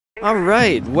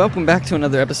Alright, welcome back to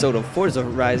another episode of Forza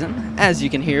Horizon. As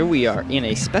you can hear, we are in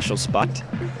a special spot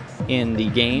in the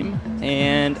game.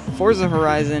 And Forza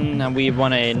Horizon, we've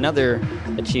won another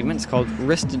achievement. It's called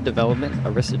Arrested Development.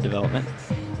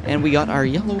 And we got our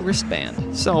yellow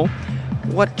wristband. So,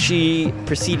 what she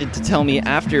proceeded to tell me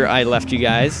after I left you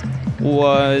guys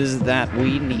was that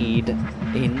we need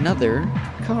another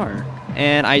car.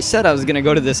 And I said I was going to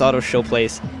go to this auto show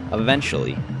place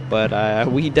eventually. But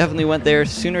we definitely went there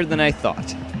sooner than I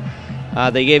thought.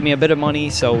 They gave me a bit of money,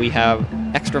 so we have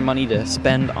extra money to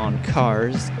spend on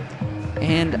cars.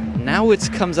 And now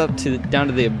it comes down to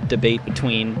the debate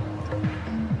between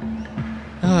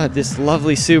this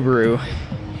lovely Subaru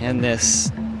and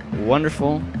this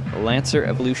wonderful Lancer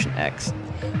Evolution X.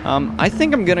 I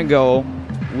think I'm gonna go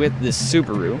with this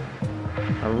Subaru.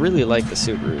 I really like the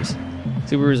Subarus.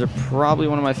 Subarus are probably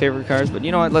one of my favorite cars, but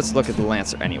you know what? Let's look at the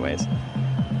Lancer anyways.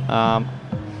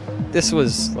 This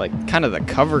was like kind of the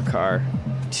cover car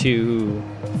to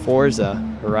Forza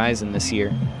Horizon this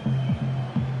year.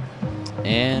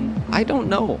 And I don't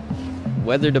know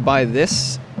whether to buy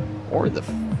this or the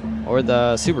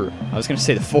Subaru. I was going to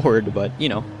say the Ford, but you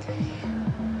know.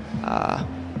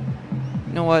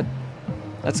 You know what?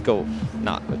 Let's go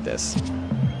not with this.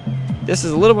 This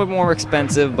is a little bit more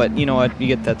expensive, but you know what? You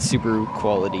get that Subaru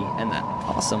quality and that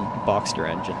awesome Boxster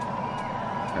engine.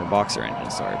 Or Boxer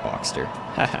engine, sorry, Boxster.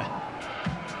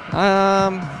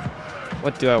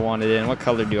 What do I want it in? What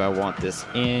color do I want this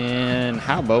in?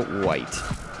 How about white?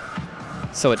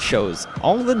 So it shows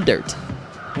all the dirt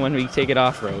when we take it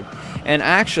off-road. And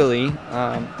actually,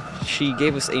 she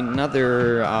gave us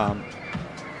another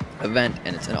event,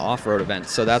 and it's an off-road event,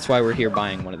 so that's why we're here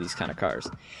buying one of these kind of cars.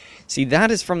 See,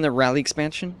 that is from the Rally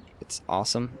expansion. It's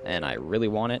awesome, and I really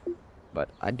want it, but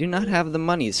I do not have the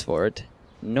monies for it.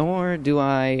 Nor do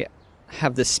I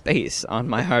have the space on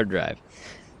my hard drive.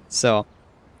 So,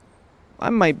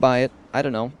 I might buy it. I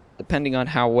don't know, depending on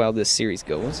how well this series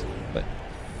goes. But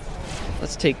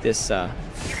let's take this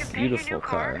beautiful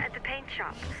car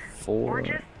for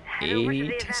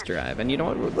a test drive. And you know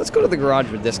what? Let's go to the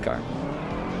garage with this car.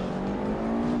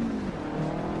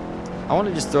 I want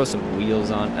to just throw some wheels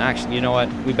on. Actually, you know what?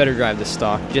 We better drive the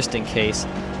stock just in case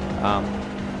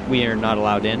we are not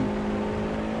allowed in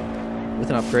with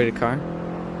an upgraded car.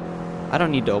 I don't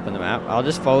need to open the map. I'll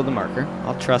just follow the marker.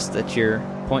 I'll trust that you're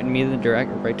pointing me in the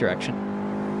right direction.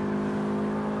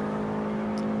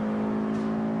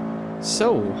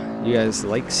 So, you guys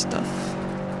like stuff?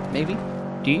 Maybe?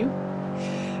 Do you?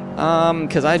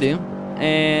 Because I do.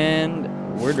 And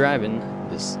we're driving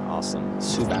this awesome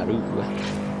Subaru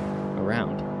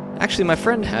around. Actually, my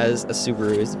friend has a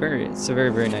Subaru. It's a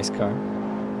very, very nice car.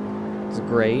 It's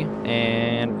gray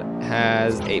and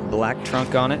has a black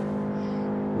trunk on it.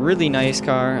 Really nice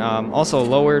car. Also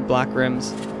lowered black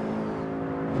rims.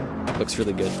 Looks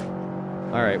really good.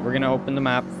 Alright, we're gonna open the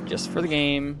map just for the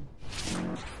game.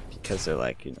 Because they're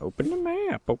like, open the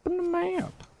map, open the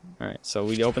map. Alright, so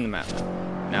we open the map.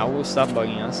 Now we'll stop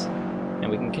bugging us. And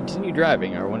we can continue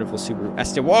driving our wonderful Subaru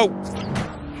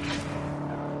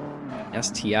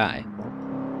STI.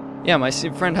 Yeah, my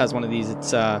friend has one of these.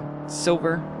 It's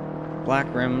silver,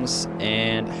 black rims,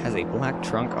 and has a black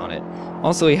trunk on it.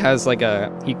 Also, he has like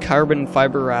he carbon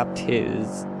fiber wrapped his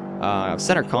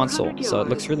center console, so it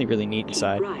looks really, really neat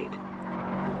inside.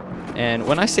 And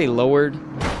when I say lowered,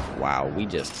 wow, we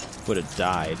just would have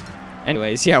died.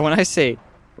 Anyways, yeah, when I say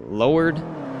lowered,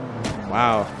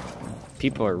 wow,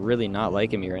 people are really not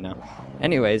liking me right now.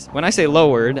 Anyways, when I say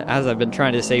lowered, as I've been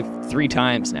trying to say 3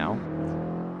 times now,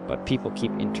 but people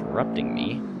keep interrupting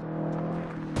me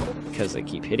because they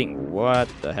keep hitting. What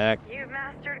the heck? You've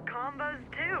mastered combos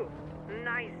too.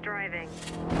 Nice driving.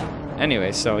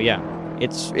 Anyway, so yeah,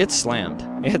 it's slammed.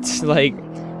 It's like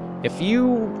if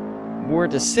you were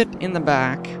to sit in the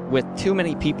back with too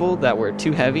many people that were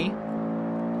too heavy,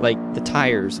 like the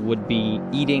tires would be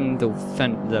eating the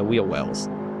wheel wells,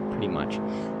 pretty much.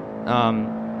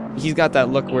 He's got that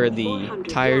look where the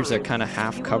tires are kind of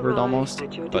half covered almost,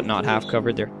 but not half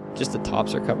covered. They're just the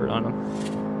tops are covered on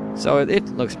them. So it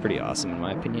looks pretty awesome in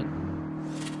my opinion.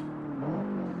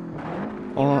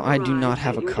 Well, I do not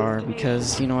have a car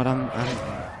because you know what?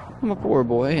 I'm a poor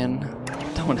boy and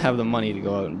don't have the money to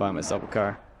go out and buy myself a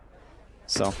car.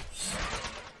 So.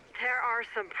 There are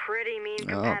some pretty mean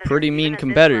competitors. Oh, pretty mean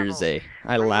competitors, eh?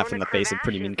 I laugh in the face of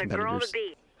pretty mean competitors.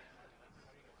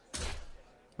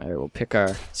 Alright, we'll pick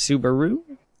our Subaru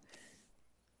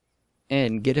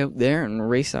and get out there and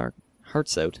race our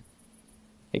hearts out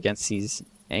against these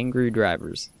angry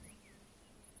drivers.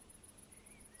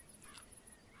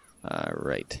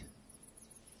 Alright.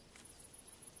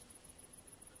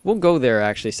 We'll go there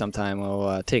actually sometime.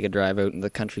 We'll take a drive out in the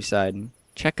countryside and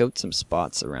check out some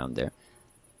spots around there.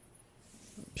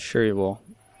 I'm sure we'll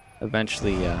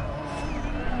eventually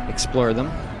explore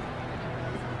them.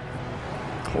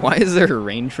 Why is there a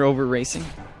Range Rover racing?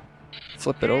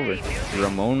 Flip it over.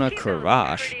 Ramona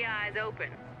Cravache.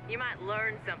 You might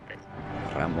learn something.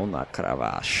 Ramona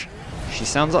Cravache. She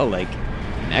sounds all like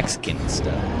Mexican and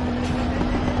stuff.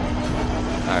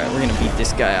 Alright, we're gonna beat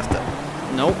this guy after.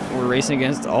 Nope, we're racing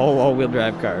against all all-wheel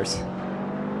drive cars.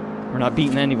 We're not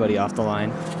beating anybody off the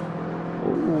line.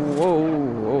 Whoa,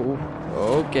 whoa,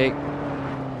 okay.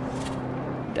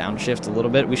 Downshift a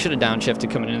little bit. We should have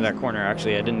downshifted coming into that corner,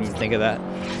 actually. I didn't even think of that.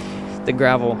 The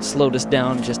gravel slowed us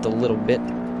down just a little bit.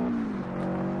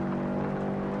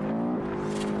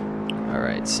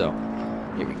 Alright, so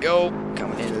here we go.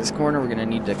 Coming into this corner, we're going to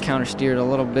need to counter steer it a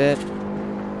little bit.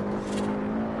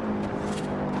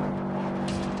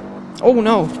 Oh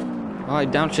no! Oh, I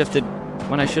downshifted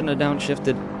when I shouldn't have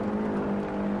downshifted.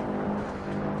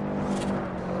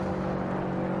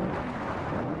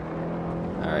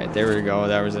 Alright, there we go.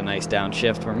 That was a nice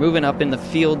downshift. We're moving up in the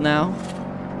field now.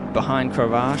 Behind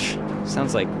Cravache.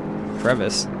 Sounds like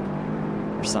Crevice.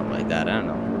 Or something like that. I don't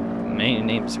know.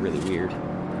 Name's really weird.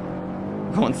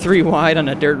 Going 3 wide on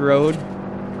a dirt road.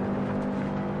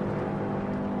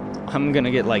 I'm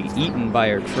gonna get like eaten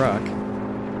by our truck.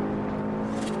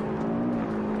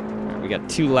 Right, we got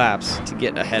 2 laps to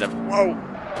get ahead of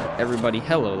everybody.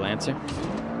 Hello, Lancer.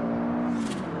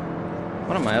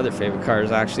 One of my other favorite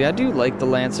cars, actually. I do like the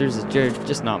Lancers. It's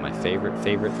just not my favorite.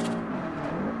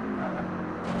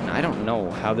 And I don't know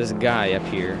how this guy up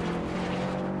here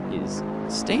is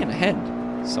staying ahead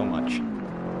so much.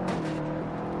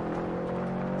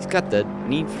 He's got the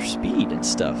need for speed and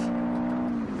stuff.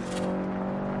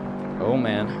 Oh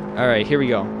man. Alright, here we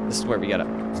go. This is where we gotta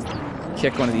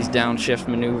kick one of these downshift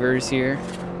maneuvers here.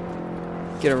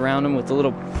 Get around him with a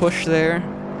little push there.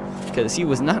 Because he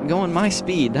was not going my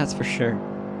speed, that's for sure.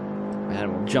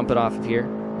 And we'll jump it off of here.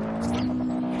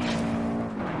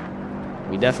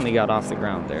 We definitely got off the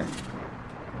ground there.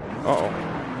 Uh-oh.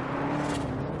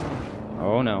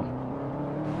 Oh no.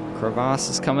 Crevasse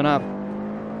is coming up.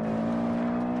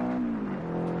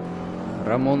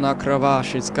 Ramona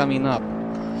Cravache is coming up.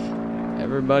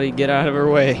 Everybody get out of her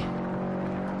way.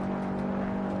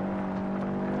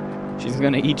 She's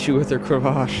gonna eat you with her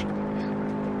Cravache.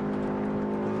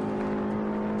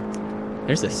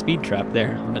 There's a speed trap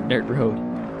there on a dirt road.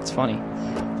 It's funny.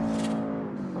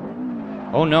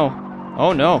 Oh no.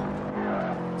 Oh no.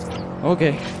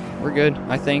 Okay, we're good,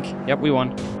 I think. Yep, we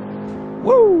won.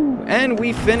 Woo! And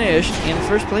we finished in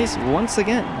first place once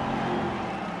again.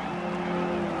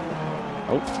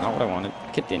 Oh, not what I wanted.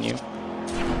 Continue.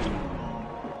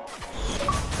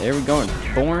 There we go.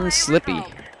 Born Slippy.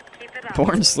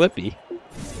 Born Slippy.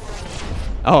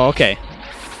 Oh, okay.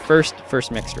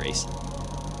 First mixed race.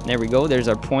 There we go. There's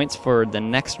our points for the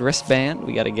next wristband.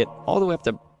 We got to get all the way up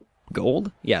to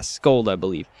gold. Yes, gold, I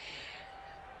believe.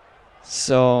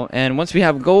 So, and once we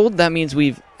have gold, that means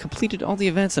we've completed all the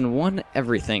events and won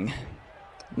everything.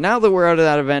 Now that we're out of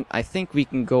that event, I think we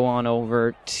can go on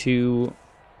over to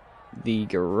the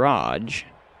garage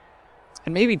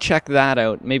and maybe check that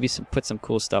out. Maybe put some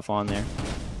cool stuff on there.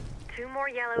 2 more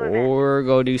yellow Or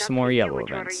go do some more yellow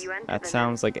events. That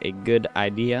sounds like a good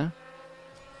idea.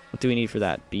 What do we need for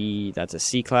that? That's a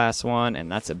C-class one, and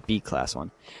that's a B-class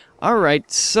one. Alright,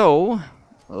 so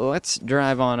let's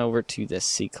drive on over to the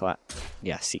C-class.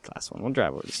 Yeah, C-class one. We'll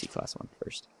drive over to the C-class one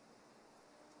first.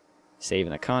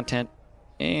 Saving the content,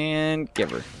 and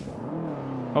give her.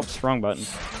 Oops, wrong button.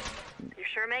 You're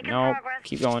sure making No, progress?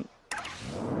 keep going.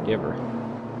 Give her.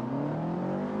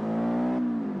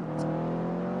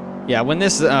 Yeah, when the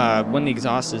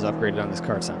exhaust is upgraded on this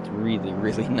car, it sounds really,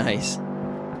 really nice.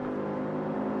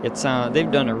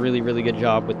 They've done a really, really good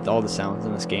job with all the sounds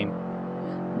in this game.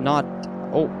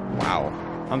 Oh, wow.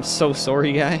 I'm so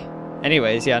sorry, guy.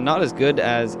 Anyways, yeah, not as good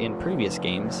as in previous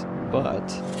games, but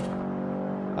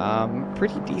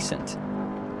pretty decent,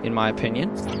 in my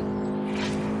opinion.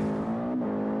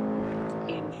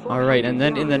 Alright, and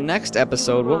then in the next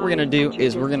episode, what we're going to do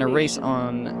is we're going to race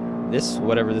on this,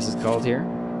 whatever this is called here.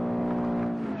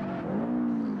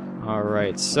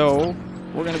 Alright, so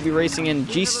we're going to be racing in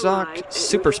G-Stock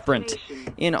Super Sprint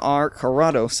in our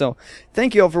Corrado. So,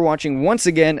 thank you all for watching once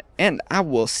again, and I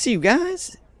will see you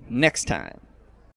guys next time.